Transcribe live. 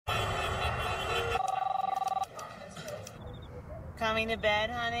coming to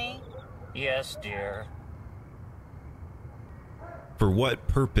bed, honey? Yes, dear. For what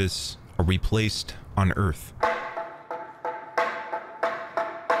purpose are we placed on earth?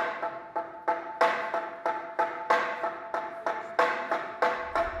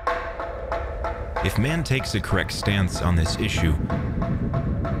 If man takes a correct stance on this issue,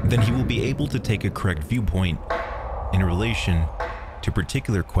 then he will be able to take a correct viewpoint in relation to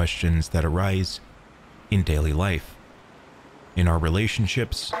particular questions that arise in daily life, in our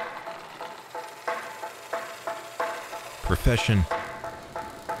relationships, profession,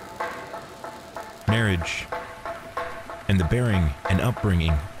 marriage, and the bearing and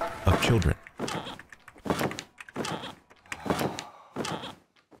upbringing of children.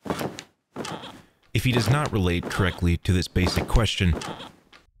 If he does not relate correctly to this basic question,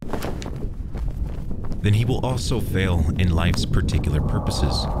 then he will also fail in life's particular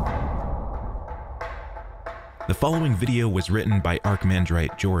purposes. The following video was written by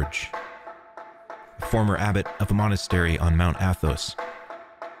Archimandrite George, a former abbot of a monastery on Mount Athos.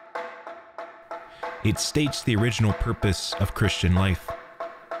 It states the original purpose of Christian life,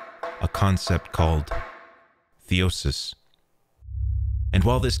 a concept called theosis. And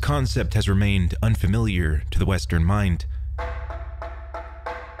while this concept has remained unfamiliar to the Western mind,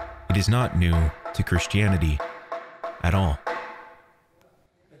 it is not new to Christianity at all.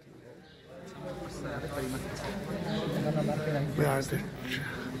 We are the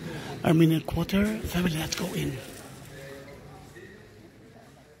Armenian Quarter. Family, let's go in.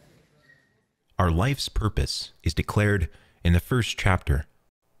 Our life's purpose is declared in the first chapter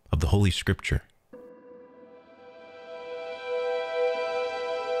of the Holy Scripture.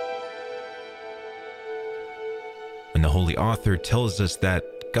 When the Holy Author tells us that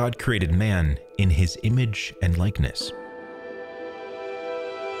God created man in his image and likeness.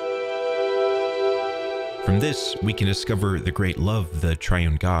 From this, we can discover the great love the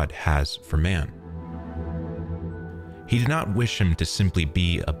triune God has for man. He did not wish him to simply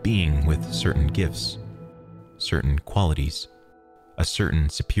be a being with certain gifts, certain qualities, a certain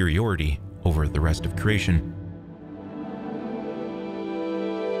superiority over the rest of creation.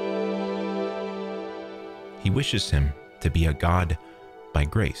 He wishes him to be a God by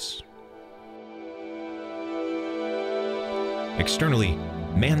grace. Externally,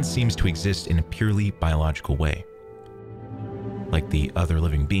 man seems to exist in a purely biological way, like the other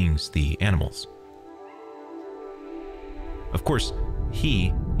living beings, the animals. Of course,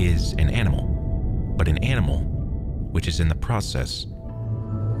 he is an animal, but an animal which is in the process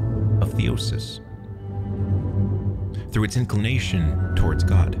of theosis, through its inclination towards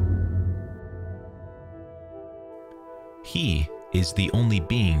God. He is the only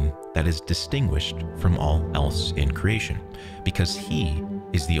being that is distinguished from all else in creation, because he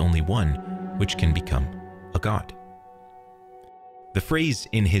is the only one which can become a god. The phrase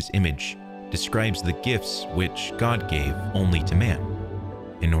 "in his image" describes the gifts which God gave only to man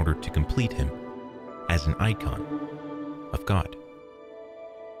in order to complete him as an icon of God.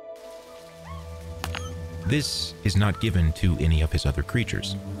 This is not given to any of his other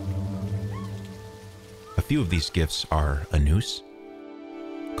creatures. A few of these gifts are a nous,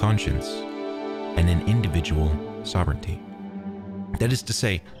 conscience, and an individual sovereignty. That is to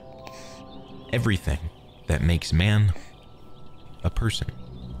say, everything that makes man a person.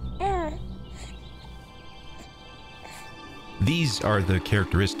 These are the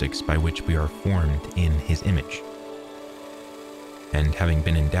characteristics by which we are formed in his image. And having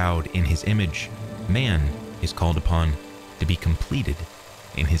been endowed in his image, man is called upon to be completed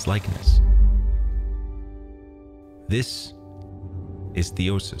in his likeness. This is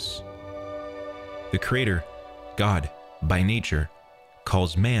theosis. The Creator, God, by nature,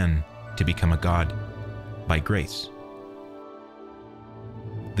 calls man to become a god by grace.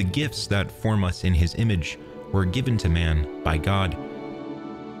 The gifts that form us in his image were given to man by God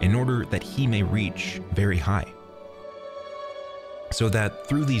in order that he may reach very high, so that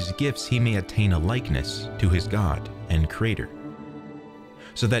through these gifts he may attain a likeness to his God and Creator,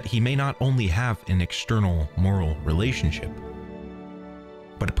 so that he may not only have an external moral relationship,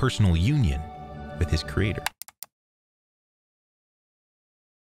 but a personal union with his Creator.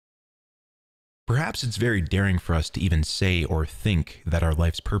 Perhaps it's very daring for us to even say or think that our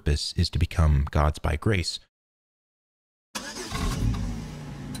life's purpose is to become gods by grace.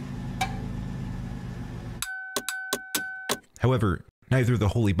 However, neither the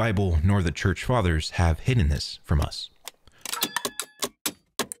Holy Bible nor the Church Fathers have hidden this from us.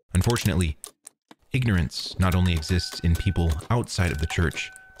 Unfortunately, ignorance not only exists in people outside of the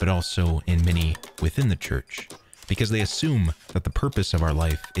Church, but also in many within the Church, because they assume that the purpose of our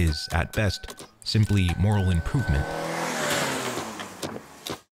life is, at best, simply moral improvement.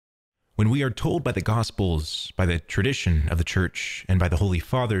 When we are told by the Gospels, by the tradition of the Church, and by the Holy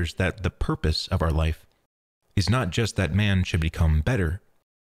Fathers that the purpose of our life is not just that man should become better,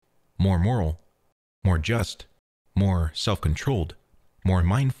 more moral, more just, more self-controlled, more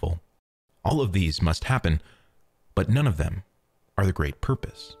mindful, all of these must happen, but none of them are the great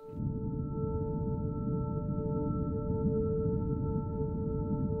purpose.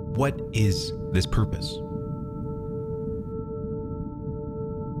 What is this purpose?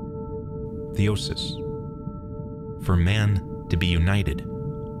 Theosis, for man to be united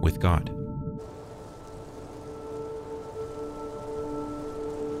with God.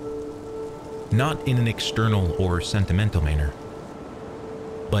 Not in an external or sentimental manner,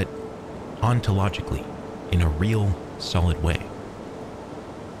 but ontologically, in a real, solid way.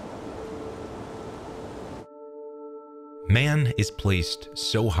 Man is placed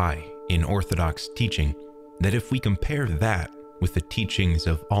so high in Orthodox teaching that if we compare that with the teachings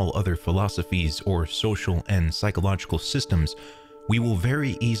of all other philosophies or social and psychological systems, we will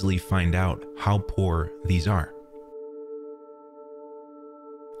very easily find out how poor these are.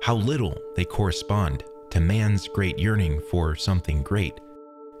 How little they correspond to man's great yearning for something great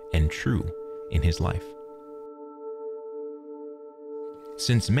and true in his life.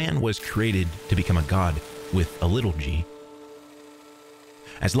 Since man was created to become a god with a little g,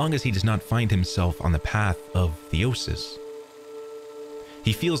 as long as he does not find himself on the path of theosis,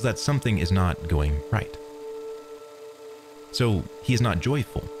 he feels that something is not going right. So he is not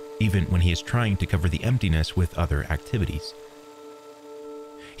joyful, even when he is trying to cover the emptiness with other activities.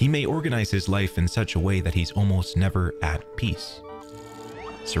 He may organize his life in such a way that he's almost never at peace,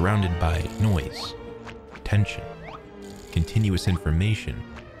 surrounded by noise, tension, continuous information,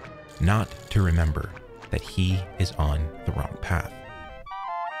 not to remember that he is on the wrong path.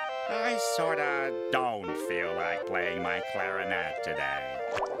 I sorta don't feel like playing my clarinet today.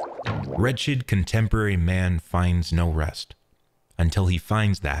 Wretched contemporary man finds no rest until he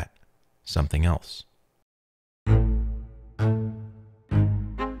finds that something else. The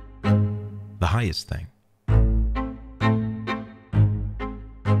highest thing.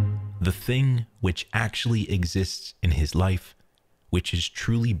 The thing which actually exists in his life, which is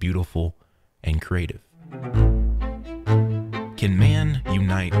truly beautiful and creative. Can man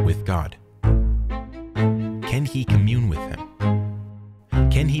unite with God? Can he commune with him?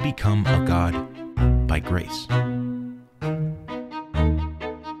 Can he become a god by grace?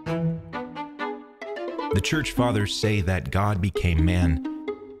 The Church Fathers say that God became man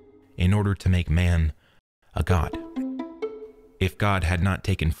in order to make man a god. If God had not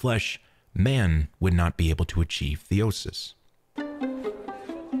taken flesh, man would not be able to achieve theosis.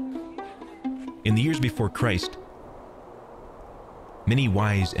 In the years before Christ, many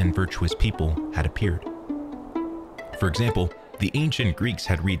wise and virtuous people had appeared. For example, the ancient Greeks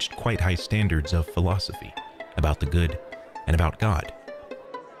had reached quite high standards of philosophy about the good and about God.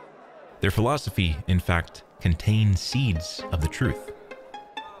 Their philosophy, in fact, contained seeds of the truth.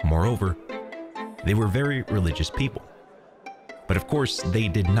 Moreover, they were very religious people. But of course, they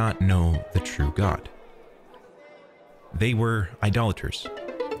did not know the true God. They were idolaters,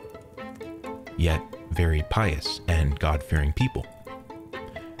 yet very pious and God-fearing people.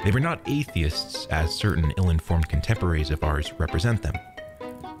 They were not atheists, as certain ill-informed contemporaries of ours represent them.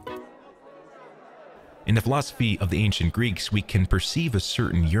 In the philosophy of the ancient Greeks, we can perceive a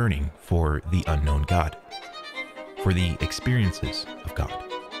certain yearning for the unknown God, for the experiences of God.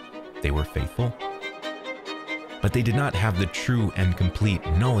 They were faithful, but they did not have the true and complete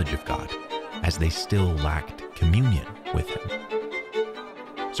knowledge of God, as they still lacked communion with Him.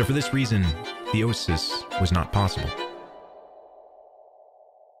 So for this reason, theosis was not possible.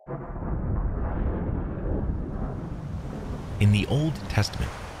 In the Old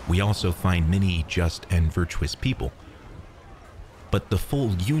Testament, we also find many just and virtuous people. But the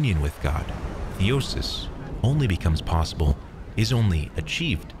full union with God, theosis, only becomes possible, is only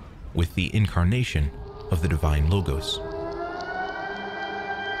achieved with the incarnation of the divine Logos.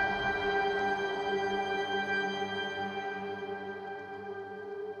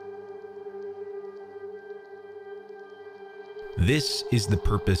 This is the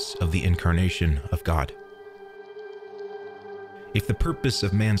purpose of the incarnation of God. If the purpose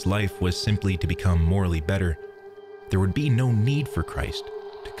of man's life was simply to become morally better, there would be no need for Christ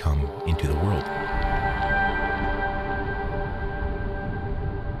to come into the world.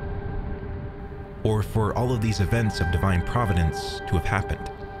 Or for all of these events of divine providence to have happened,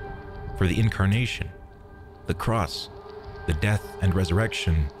 for the incarnation, the cross, the death and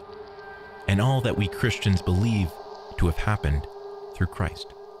resurrection, and all that we Christians believe to have happened through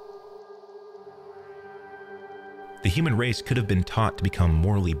Christ. The human race could have been taught to become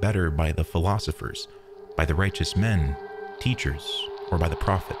morally better by the philosophers, by the righteous men, teachers, or by the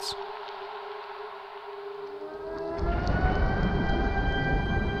prophets.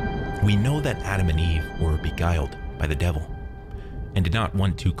 We know that Adam and Eve were beguiled by the devil and did not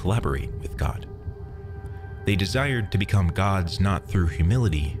want to collaborate with God. They desired to become gods not through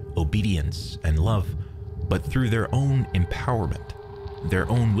humility, obedience, and love, but through their own empowerment, their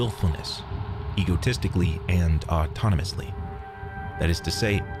own willfulness, egotistically and autonomously. That is to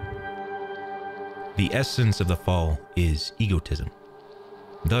say, the essence of the fall is egotism.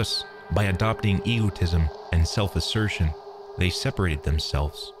 Thus, by adopting egotism and self-assertion, they separated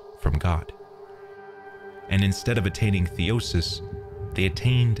themselves from God. And instead of attaining theosis, they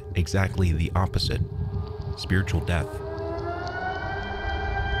attained exactly the opposite, spiritual death.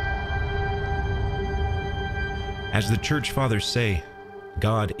 As the church fathers say,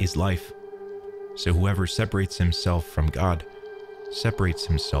 God is life. So whoever separates himself from God separates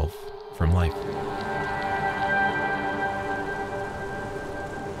himself from life.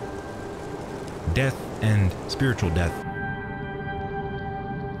 Death and spiritual death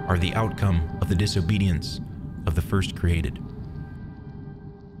are the outcome of the disobedience of the first created.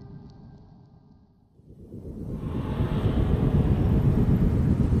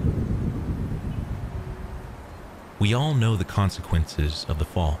 We all know the consequences of the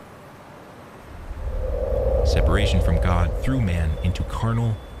fall. Separation from God threw man into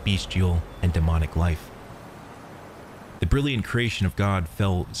carnal, bestial, and demonic life. The brilliant creation of God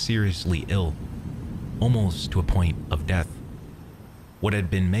fell seriously ill, almost to a point of death. What had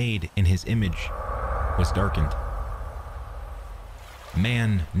been made in his image was darkened.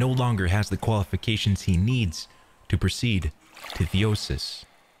 Man no longer has the qualifications he needs to proceed to theosis,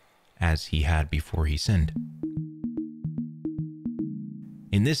 as he had before he sinned.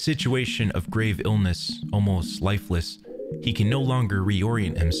 In this situation of grave illness, almost lifeless, he can no longer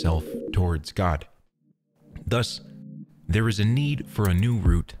reorient himself towards God. Thus, there is a need for a new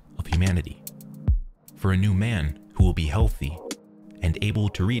root of humanity, for a new man who will be healthy and able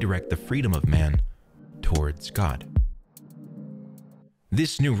to redirect the freedom of man towards God.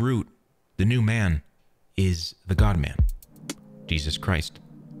 This new root, the new man, is the God-man, Jesus Christ,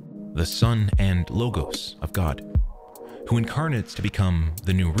 the Son and Logos of God, who incarnates to become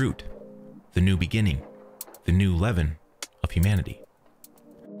the new root, the new beginning, the new leaven of humanity.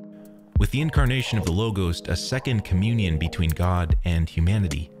 With the incarnation of the Logos, a second communion between God and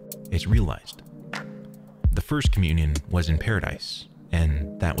humanity is realized. The first communion was in paradise,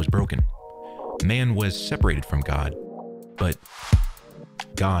 and that was broken. Man was separated from God, but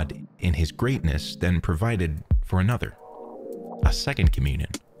God, in his greatness, then provided for another, a second communion,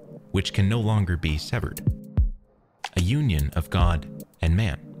 which can no longer be severed. A union of God and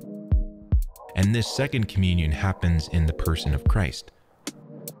man. And this second communion happens in the person of Christ.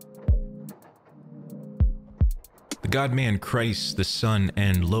 The God-man Christ, the Son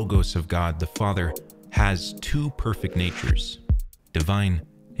and Logos of God, the Father, has two perfect natures, divine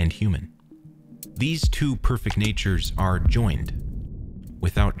and human. These two perfect natures are joined,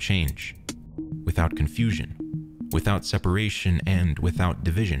 without change, without confusion, without separation, and without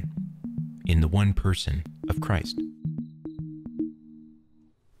division, in the one person of Christ.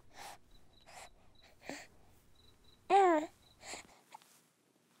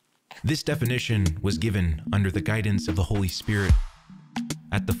 This definition was given under the guidance of the Holy Spirit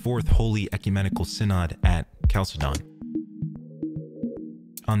at the Fourth Holy Ecumenical Synod at Chalcedon.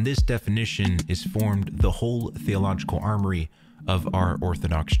 On this definition is formed the whole theological armory of our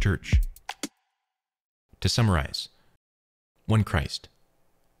Orthodox Church. To summarize, one Christ,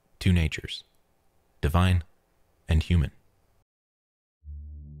 two natures, divine and human.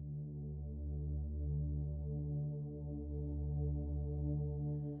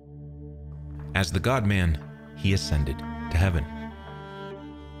 As the God-man, he ascended to heaven.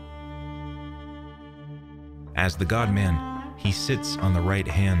 As the God-man, he sits on the right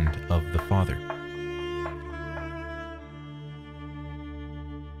hand of the Father.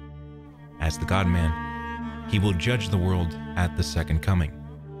 As the God-man, he will judge the world at the second coming.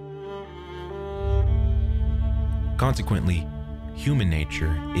 Consequently, human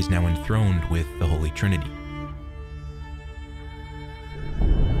nature is now enthroned with the Holy Trinity.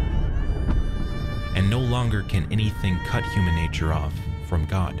 And no longer can anything cut human nature off from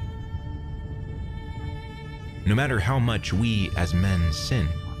God. No matter how much we as men sin,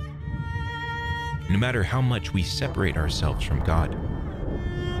 no matter how much we separate ourselves from God,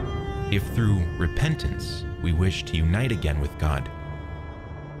 if through repentance we wish to unite again with God,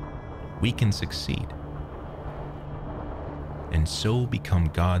 we can succeed, and so become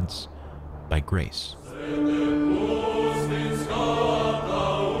gods by grace.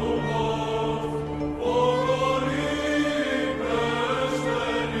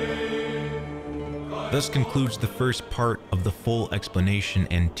 Thus concludes the first part of the full explanation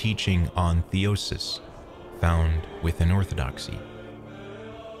and teaching on theosis, found within Orthodoxy.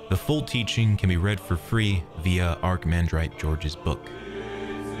 The full teaching can be read for free via Archimandrite George's book.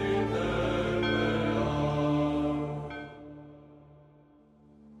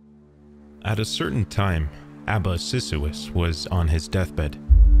 At a certain time, Athanasius was on his deathbed.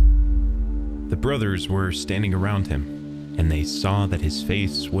 The brothers were standing around him, and they saw that his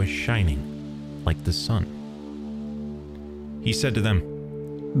face was shining like the sun. He said to them,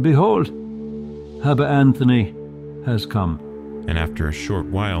 "Behold, Abba Anthony has come." And after a short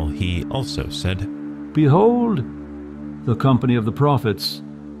while he also said, "Behold, the company of the prophets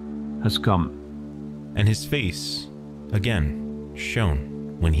has come." And his face again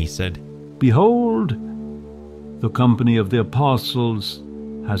shone when he said, "Behold, the company of the apostles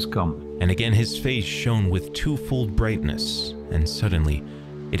has come." And again his face shone with twofold brightness, and suddenly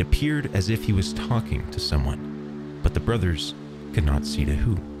it appeared as if he was talking to someone, but the brothers could not see to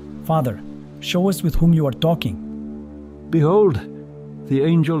who. "Father, show us with whom you are talking." "Behold, the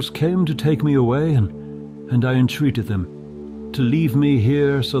angels came to take me away, and I entreated them to leave me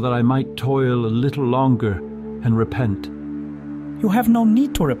here so that I might toil a little longer and repent." "You have no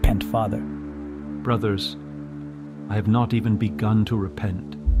need to repent, Father." "Brothers, I have not even begun to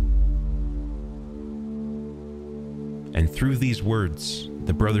repent." And through these words,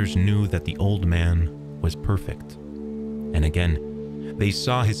 the brothers knew that the old man was perfect. And again, they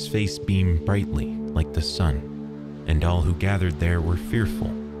saw his face beam brightly like the sun, and all who gathered there were fearful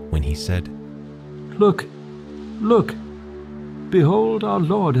when he said, Look, look, behold, our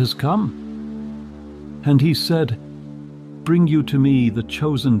Lord has come." And he said, "Bring you to me the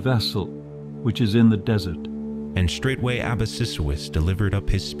chosen vessel, which is in the desert." And straightway Athanasius delivered up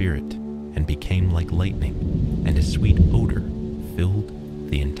his spirit, and became like lightning, and a sweet odor filled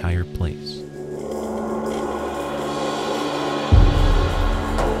the entire place.